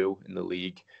 22 in the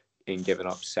league in giving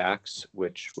up sacks,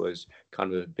 which was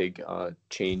kind of a big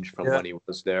change from when he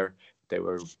was there. They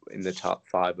were in the top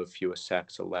 5 of fewest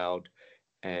sacks allowed,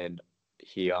 and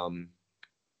he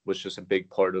was just a big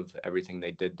part of everything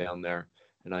they did down there.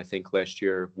 And I think last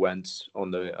year, Wentz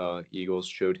on the Eagles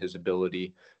showed his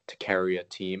ability to carry a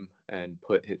team and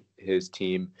put his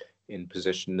team in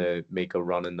position to make a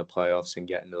run in the playoffs and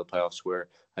get into the playoffs, where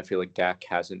I feel like Dak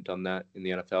hasn't done that in the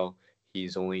NFL. The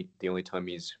only time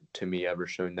he's, to me, ever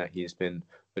shown that he's been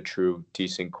a true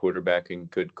decent quarterback and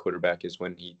good quarterback is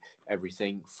when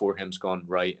everything for him's gone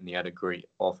right and he had a great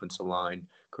offensive line,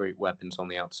 great weapons on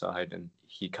the outside, and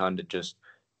he kind of just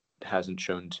hasn't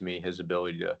shown to me his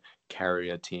ability to carry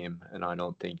a team, and I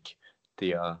don't think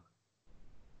the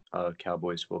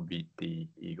Cowboys will beat the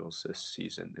Eagles this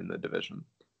season in the division.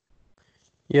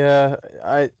 Yeah,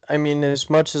 I mean, as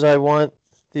much as I want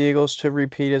the Eagles to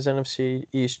repeat as NFC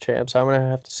East champs, I'm gonna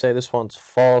have to say this one's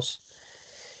false.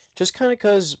 Just kind of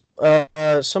because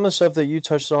some of the stuff that you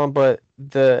touched on, but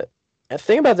the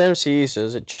thing about the NFC East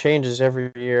is it changes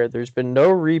every year. There's been no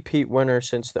repeat winner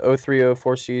since the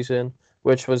 03-04 season,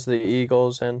 which was the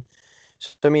Eagles, and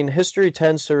so, I mean, history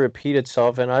tends to repeat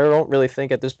itself, and I don't really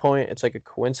think at this point it's like a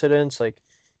coincidence. Like,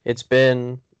 it's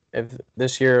been, if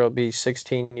this year it'll be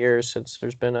 16 years since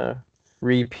there's been a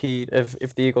repeat.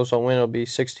 If the Eagles don't win, it'll be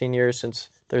 16 years since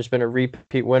there's been a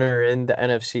repeat winner in the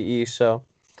NFC East. So,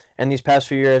 and these past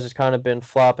few years, it's kind of been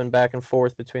flopping back and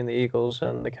forth between the Eagles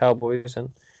and the Cowboys.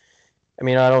 And I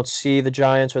mean, I don't see the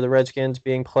Giants or the Redskins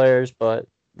being players, but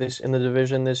this in the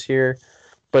division this year.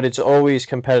 But it's always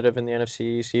competitive in the NFC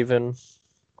East. Even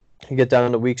you get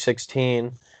down to Week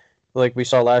 16, like we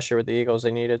saw last year with the Eagles,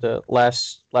 they needed a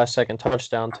last second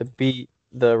touchdown to beat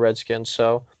the Redskins.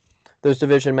 So those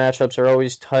division matchups are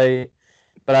always tight.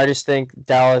 But I just think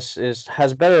Dallas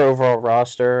has a better overall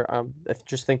roster. I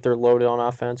just think they're loaded on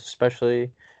offense,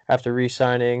 especially after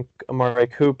re-signing Amari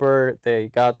Cooper. They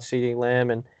got CeeDee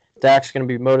Lamb, and Dak's going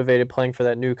to be motivated playing for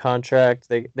that new contract.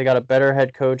 They got a better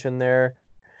head coach in there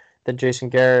than Jason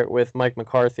Garrett with Mike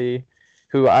McCarthy,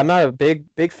 who I'm not a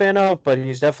big fan of, but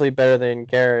he's definitely better than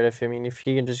Garrett. If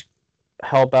he can just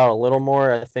help out a little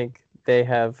more, I think they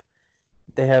have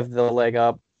the leg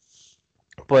up.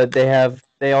 But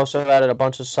they also added a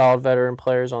bunch of solid veteran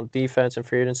players on defense and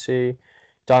free agency.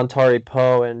 Dontari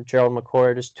Poe and Gerald McCoy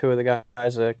are just two of the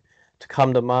guys to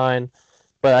come to mind.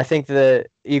 But I think the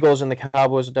Eagles and the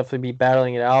Cowboys will definitely be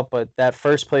battling it out. But that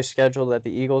first place schedule that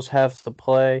the Eagles have to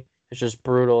play is just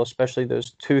brutal, especially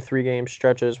those 2-3 game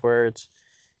stretches where it's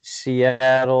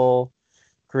Seattle,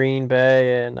 Green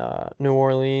Bay, and New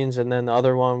Orleans, and then the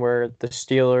other one where the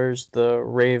Steelers, the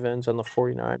Ravens, and the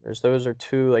 49ers. Those are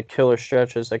two like killer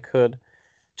stretches that could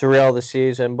derail the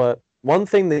season. But one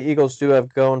thing the Eagles do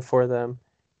have going for them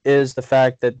is the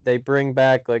fact that they bring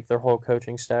back like their whole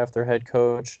coaching staff, their head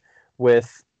coach,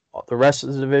 with the rest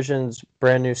of the divisions,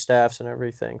 brand new staffs and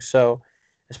everything. So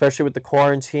especially with the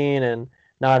quarantine and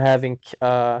not having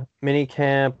mini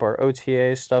camp or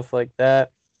OTA, stuff like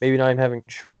that, maybe not even having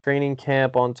training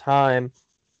camp on time,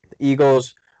 the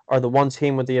Eagles are the one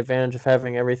team with the advantage of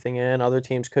having everything in. Other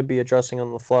teams could be adjusting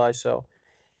on the fly. So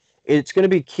it's going to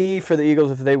be key for the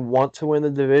Eagles if they want to win the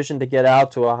division to get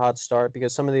out to a hot start,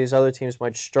 because some of these other teams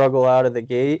might struggle out of the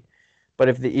gate. But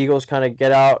if the Eagles kind of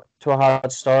get out to a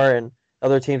hot start and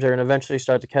other teams are going to eventually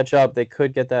start to catch up, they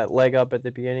could get that leg up at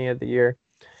the beginning of the year.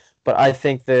 But I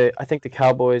think the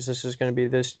Cowboys, this is going to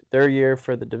be their year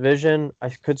for the division. I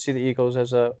could see the Eagles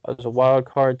as a wild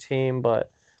card team,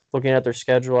 but looking at their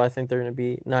schedule, I think they're going to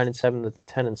be 9-7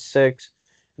 to 10-6,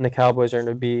 and the Cowboys are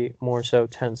going to be more so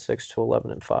 10-6 to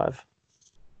 11-5.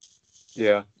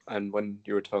 Yeah, and when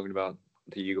you were talking about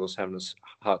the Eagles having this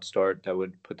hot start, that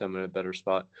would put them in a better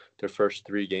spot. Their first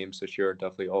 3 games this year are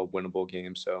definitely all winnable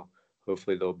games, so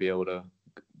hopefully they'll be able to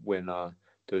win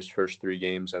those first 3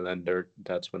 games, and then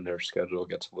that's when their schedule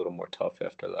gets a little more tough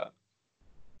after that.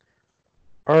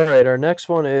 All right, our next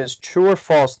one is true or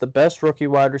false. The best rookie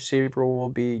wide receiver will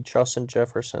be Justin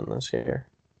Jefferson this year.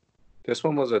 This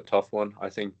one was a tough one. I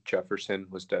think Jefferson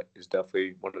is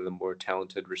definitely one of the more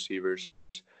talented receivers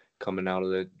coming out of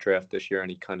the draft this year,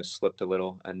 and he kind of slipped a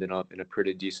little, ended up in a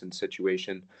pretty decent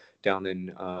situation down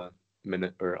in up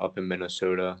in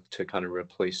Minnesota to kind of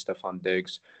replace Stephon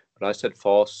Diggs. But I said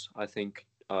false. I think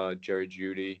Jerry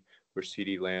Jeudy or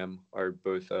CeeDee Lamb are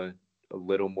both a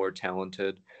little more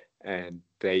talented, and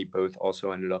they both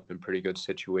also ended up in pretty good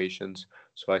situations.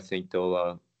 So I think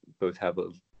they'll both have a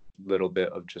little bit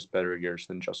of just better years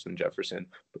than Justin Jefferson,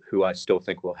 who I still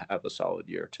think will have a solid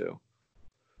year too.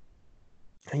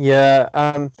 Yeah,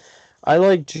 I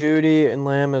like Jeudy and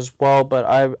Lamb as well, but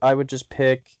I would just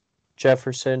pick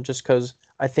Jefferson just because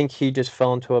I think he just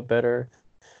fell into a better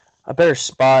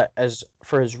spot as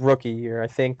for his rookie year. I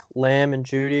think Lamb and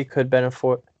Jeudy could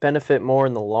benefit more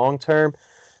in the long term,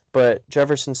 but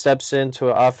Jefferson steps into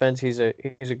an offense. He's a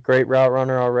great route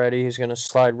runner already. He's going to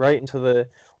slide right into the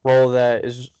role that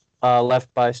is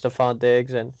left by Stephon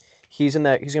Diggs, and he's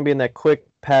going to be in that quick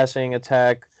passing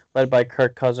attack led by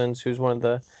Kirk Cousins, who's one of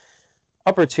the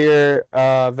upper tier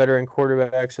veteran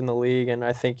quarterbacks in the league. And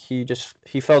I think he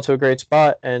fell to a great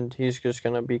spot, and he's just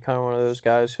going to be kind of one of those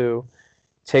guys who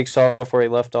takes off where he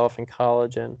left off in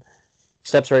college and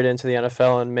steps right into the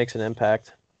NFL and makes an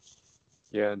impact.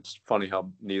 Yeah, it's funny how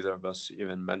neither of us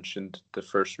even mentioned the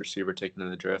first receiver taken in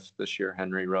the draft this year,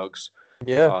 Henry Ruggs.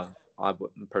 Yeah. I'm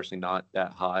personally not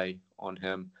that high on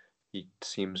him. He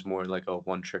seems more like a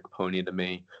one-trick pony to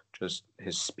me, just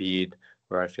his speed,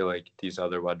 where I feel like these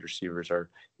other wide receivers are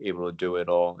able to do it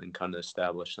all and kind of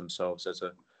establish themselves as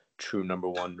a true number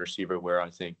one receiver, where I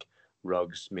think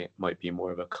Ruggs might be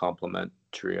more of a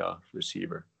complementary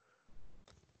receiver.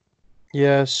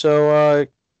 Yeah, so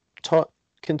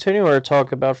continue our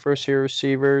talk about first-year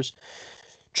receivers.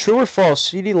 True or false,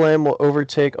 CeeDee Lamb will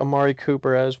overtake Amari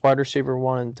Cooper as wide receiver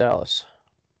 1 in Dallas?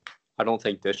 I don't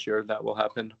think this year that will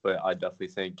happen, but I definitely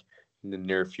think in the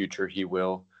near future he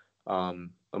will.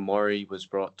 Amari was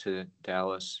brought to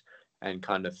Dallas and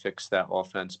kind of fixed that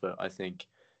offense, but I think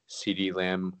CeeDee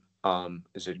Lamb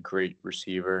is a great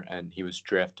receiver, and he was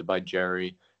drafted by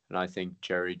Jerry, and I think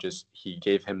Jerry he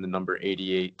gave him the number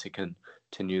 88 to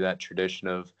continue that tradition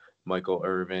of Michael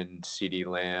Irvin, CeeDee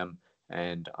Lamb,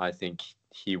 and I think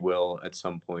he will at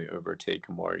some point overtake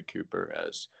Amari Cooper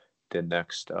as the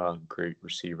next great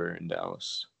receiver in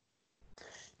Dallas.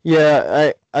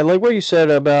 Yeah, I like what you said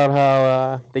about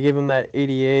how they gave him that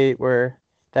 88, where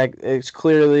that it's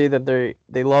clearly that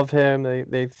they love him.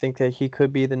 They think that he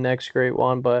could be the next great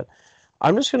one, but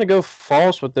I'm just gonna go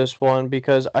false with this one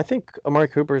because I think Amari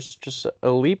Cooper is just an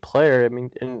elite player. I mean,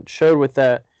 and showed with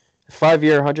that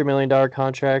 5-year, $100 million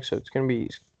contract, so it's gonna be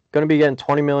getting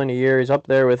 $20 million a year. He's up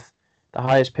there with the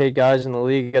highest paid guys in the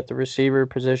league at the receiver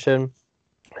position.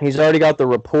 He's already got the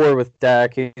rapport with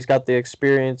Dak. He's got the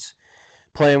experience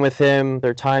playing with him,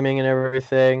 their timing and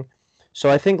everything. So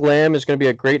I think Lamb is going to be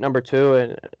a great number 2.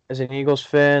 And as an Eagles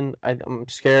fan, I'm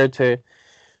scared to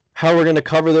how we're going to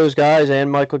cover those guys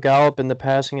and Michael Gallup in the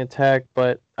passing attack.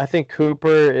 But I think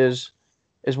Cooper is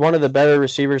one of the better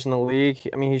receivers in the league.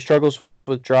 I mean, he struggles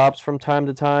with drops from time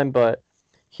to time, but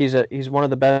he's one of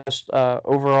the best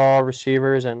overall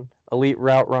receivers and elite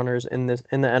route runners in the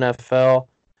NFL.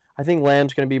 I think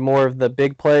Lamb's going to be more of the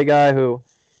big play guy who,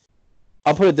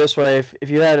 I'll put it this way: if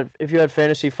you had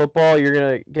fantasy football, you're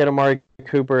gonna get Amari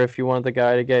Cooper if you want the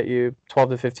guy to get you 12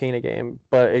 to 15 a game,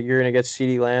 but you're gonna get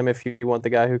CeeDee Lamb if you want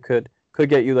the guy who could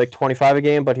get you like 25 a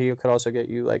game, but he could also get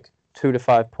you like 2 to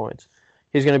 5 points.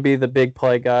 He's gonna be the big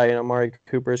play guy, and Amari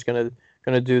Cooper is gonna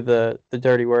do the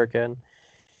dirty work. And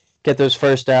get those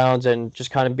first downs and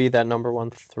just kind of be that number one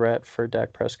threat for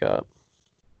Dak Prescott.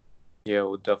 Yeah, it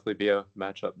will definitely be a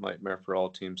matchup nightmare for all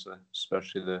teams,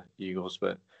 especially the Eagles.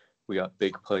 But we got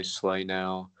big play Slay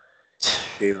now.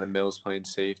 Jalen Mills playing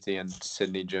safety, and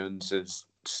Sidney Jones is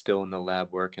still in the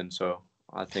lab working. So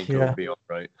I think it'll Yeah. be all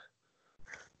right.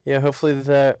 Yeah, hopefully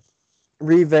that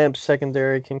revamped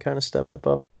secondary can kind of step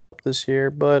up this year.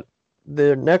 But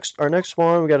our next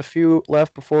one, we got a few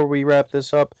left before we wrap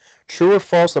this up. True or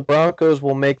false? The Broncos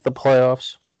will make the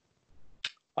playoffs.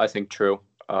 I think true.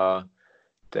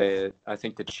 I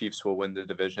think the Chiefs will win the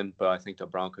division, but I think the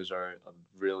Broncos are a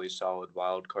really solid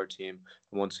wild card team.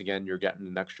 And once again, you're getting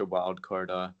an extra wild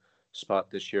card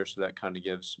spot this year, so that kind of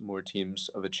gives more teams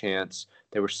of a chance.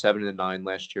 They were 7-9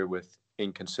 last year with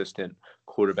inconsistent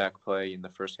quarterback play in the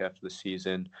first half of the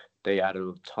season. They added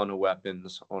a ton of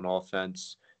weapons on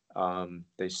offense.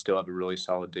 They still have a really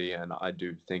solid D, and I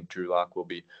do think Drew Lock will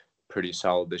be pretty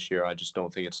solid this year. I just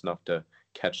don't think it's enough to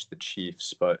catch the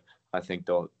Chiefs, but I think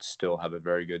they'll still have a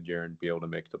very good year and be able to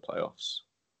make the playoffs.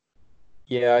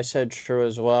 Yeah, I said true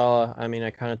as well. I mean, I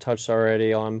kind of touched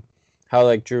already on how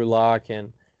like Drew Lock,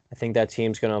 and I think that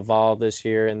team's going to evolve this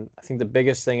year. And I think the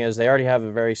biggest thing is they already have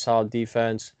a very solid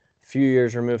defense, a few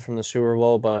years removed from the Super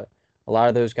Bowl, but a lot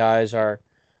of those guys are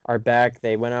back.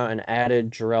 They went out and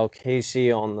added Jarrell Casey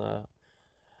on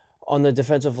the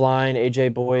defensive line,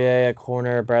 AJ Boye at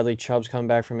corner, Bradley Chubb's come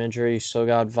back from injury, still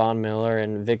got Von Miller,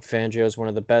 and Vic Fangio is one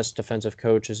of the best defensive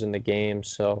coaches in the game.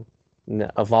 So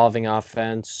evolving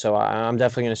offense. So I'm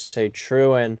definitely going to say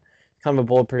true and kind of a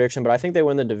bold prediction, but I think they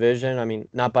win the division. I mean,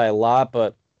 not by a lot,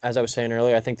 but as I was saying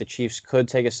earlier, I think the Chiefs could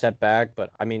take a step back,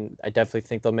 but I mean, I definitely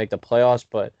think they'll make the playoffs,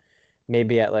 but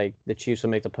maybe at like the Chiefs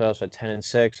will make the playoffs at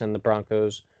 10-6 and the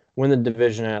Broncos win the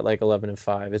division at like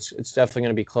 11-5. It's definitely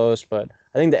going to be close, but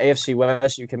I think the AFC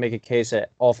West, you can make a case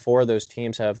that all four of those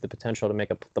teams have the potential to make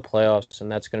the playoffs,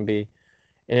 and that's going to be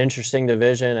an interesting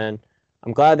division. And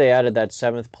I'm glad they added that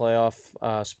seventh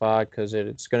playoff spot because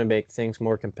it's going to make things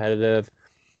more competitive,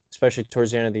 especially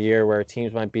towards the end of the year where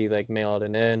teams might be like mailed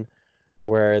in,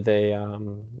 where they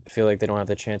feel like they don't have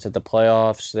the chance at the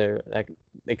playoffs.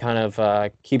 They kind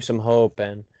of keep some hope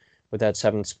and with that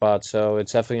seventh spot. So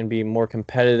it's definitely going to be more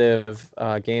competitive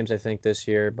games, I think, this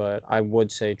year. But I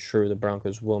would say true, the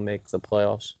Broncos will make the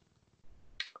playoffs.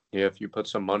 Yeah, if you put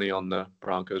some money on the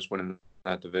Broncos winning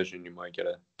that division, you might get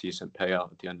a decent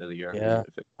payout at the end of the year. Yeah,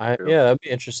 If it's true. that'd be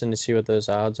interesting to see what those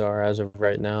odds are as of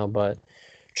right now. But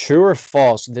true or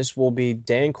false, this will be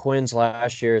Dan Quinn's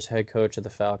last year as head coach of the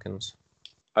Falcons.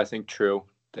 I think true.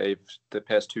 The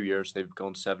past 2 years they've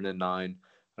gone 7-9.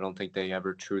 I don't think they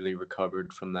ever truly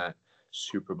recovered from that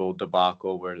Super Bowl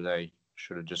debacle where they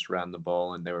should have just ran the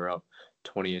ball and they were up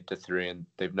 28-3, and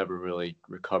they've never really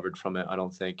recovered from it. I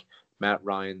don't think Matt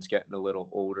Ryan's getting a little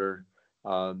older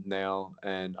now,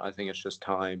 and I think it's just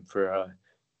time for a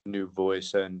new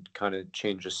voice and kind of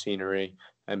change the scenery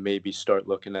and maybe start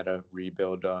looking at a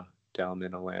rebuild down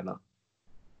in Atlanta.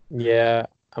 Yeah,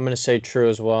 I'm gonna say true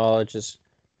as well. It just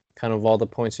kind of all the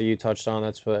points that you touched on.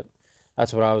 That's what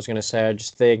I was gonna say. I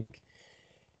just think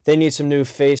they need some new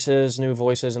faces, new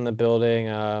voices in the building.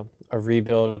 A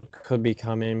rebuild could be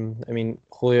coming. I mean,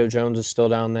 Julio Jones is still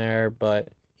down there, but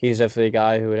he's definitely a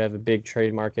guy who would have a big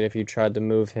trade market if you tried to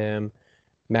move him.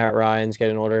 Matt Ryan's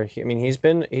getting older. I mean,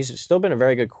 he's still been a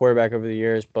very good quarterback over the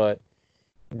years, but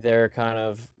they're kind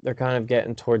of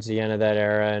getting towards the end of that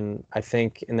era. And I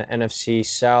think in the NFC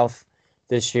South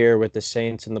this year with the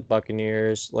Saints and the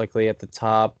Buccaneers likely at the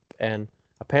top, and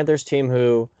a Panthers team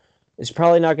who is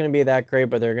probably not going to be that great,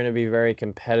 but they're going to be very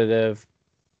competitive.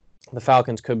 The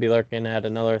Falcons could be looking at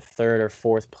another third or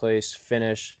fourth place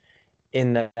finish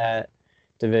in that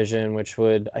division, which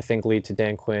would, I think, lead to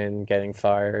Dan Quinn getting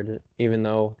fired. Even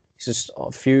though he's just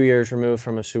a few years removed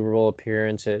from a Super Bowl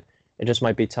appearance, it just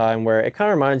might be time where it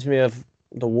kind of reminds me of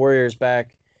the Warriors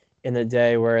back in the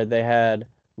day where they had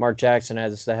Mark Jackson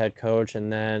as the head coach,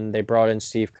 and then they brought in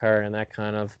Steve Kerr, and that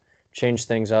kind of changed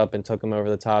things up and took him over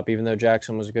the top. Even though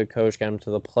Jackson was a good coach, got him to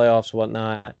the playoffs,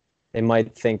 whatnot, they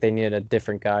might think they needed a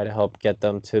different guy to help get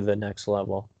them to the next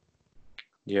level.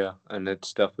 Yeah, and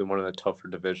it's definitely one of the tougher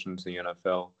divisions in the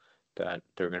NFL that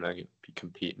they're going to be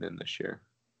competing in this year.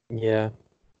 Yeah.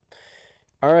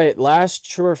 All right, last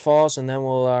true or false, and then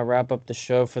we'll wrap up the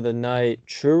show for the night.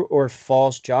 True or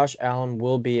false, Josh Allen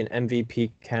will be an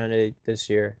MVP candidate this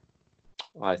year?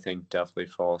 I think definitely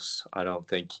false. I don't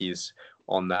think he's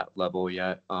on that level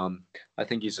yet. I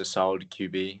think he's a solid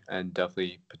QB and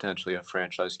definitely potentially a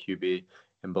franchise QB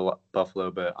in Buffalo,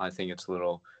 but I think it's a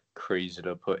little crazy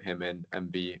to put him in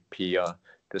MVP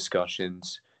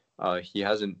discussions. He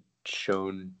hasn't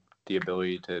shown the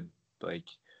ability to like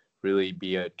really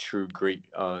be a true great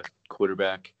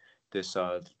quarterback. This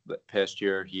past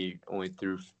year, he only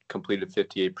completed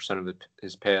 58% of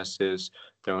his passes,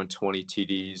 throwing 20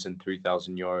 TDs and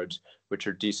 3,000 yards, which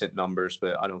are decent numbers,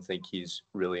 but I don't think he's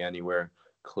really anywhere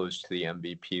close to the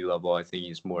MVP level. I think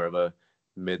he's more of a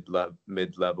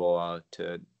mid-level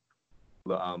to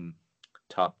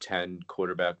top 10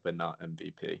 quarterback, but not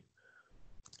MVP.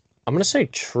 I'm going to say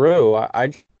true.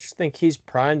 I just think he's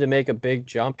primed to make a big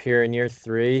jump here in year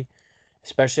 3,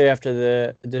 especially after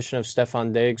the addition of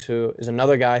Stefon Diggs, who is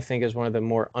another guy I think is one of the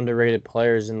more underrated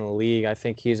players in the league. I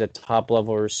think he's a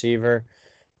top-level receiver.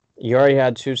 You already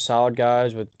had 2 solid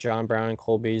guys with John Brown and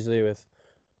Cole Beasley, with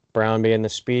Brown being the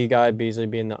speed guy, Beasley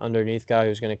being the underneath guy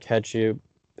who's going to catch you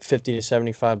 50 to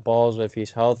 75 balls if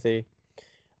he's healthy.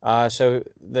 So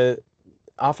the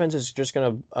offense is just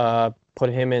going to put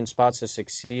him in spots to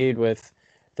succeed with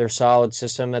their solid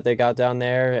system that they got down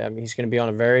there. I mean, he's going to be on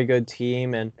a very good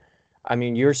team. And, I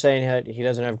mean, you were saying he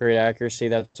doesn't have great accuracy.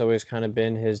 That's always kind of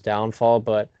been his downfall.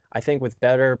 But I think with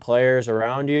better players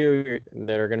around you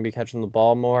that are going to be catching the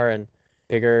ball more and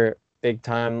big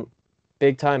time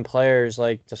players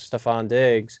like Stefon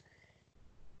Diggs,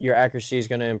 your accuracy is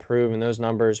going to improve and those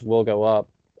numbers will go up.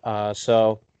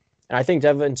 And I think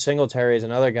Devin Singletary is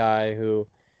another guy who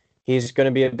he's going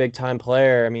to be a big time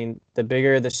player. I mean, the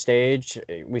bigger the stage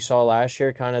we saw last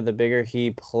year, kind of the bigger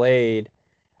he played,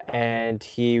 and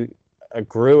he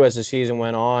grew as the season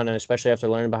went on, and especially after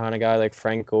learning behind a guy like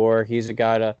Frank Gore, he's a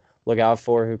guy to look out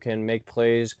for who can make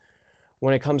plays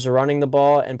when it comes to running the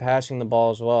ball and passing the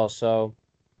ball as well. So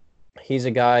he's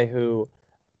a guy who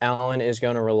Allen is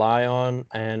going to rely on,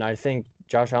 and I think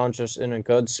Josh Allen's just in a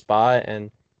good spot,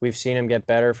 and we've seen him get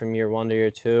better from year 1 to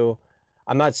year 2.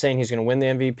 I'm not saying he's going to win the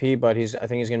MVP, but I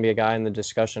think he's going to be a guy in the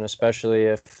discussion, especially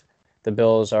if the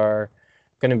Bills are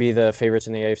going to be the favorites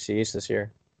in the AFC East this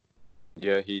year.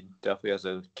 Yeah, he definitely has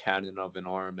a cannon of an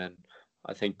arm, and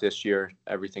I think this year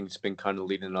everything's been kind of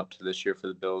leading up to this year for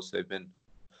the Bills. They've been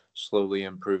slowly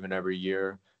improving every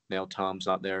year. Now Tom's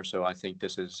not there, so I think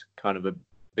this is kind of a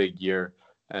big year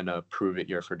and a prove-it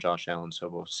year for Josh Allen, so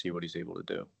we'll see what he's able to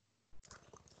do.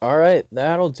 All right,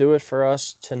 that'll do it for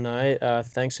us tonight.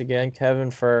 Thanks again, Kevin,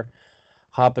 for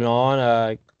hopping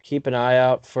on. Keep an eye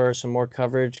out for some more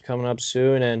coverage coming up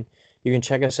soon, and you can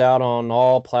check us out on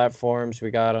all platforms. We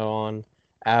got it on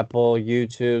Apple,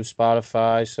 YouTube,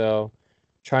 Spotify, so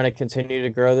trying to continue to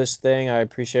grow this thing. I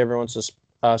appreciate everyone's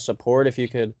support. If you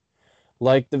could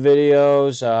like the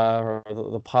videos or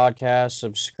the podcast,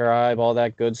 subscribe, all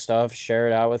that good stuff, share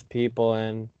it out with people,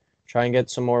 and try and get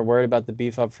some more word about the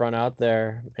beef up front out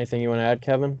there. Anything you want to add,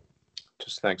 Kevin?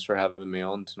 Just thanks for having me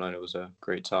on tonight. It was a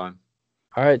great time.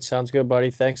 All right, sounds good,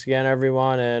 buddy. Thanks again,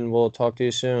 everyone, and we'll talk to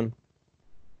you soon.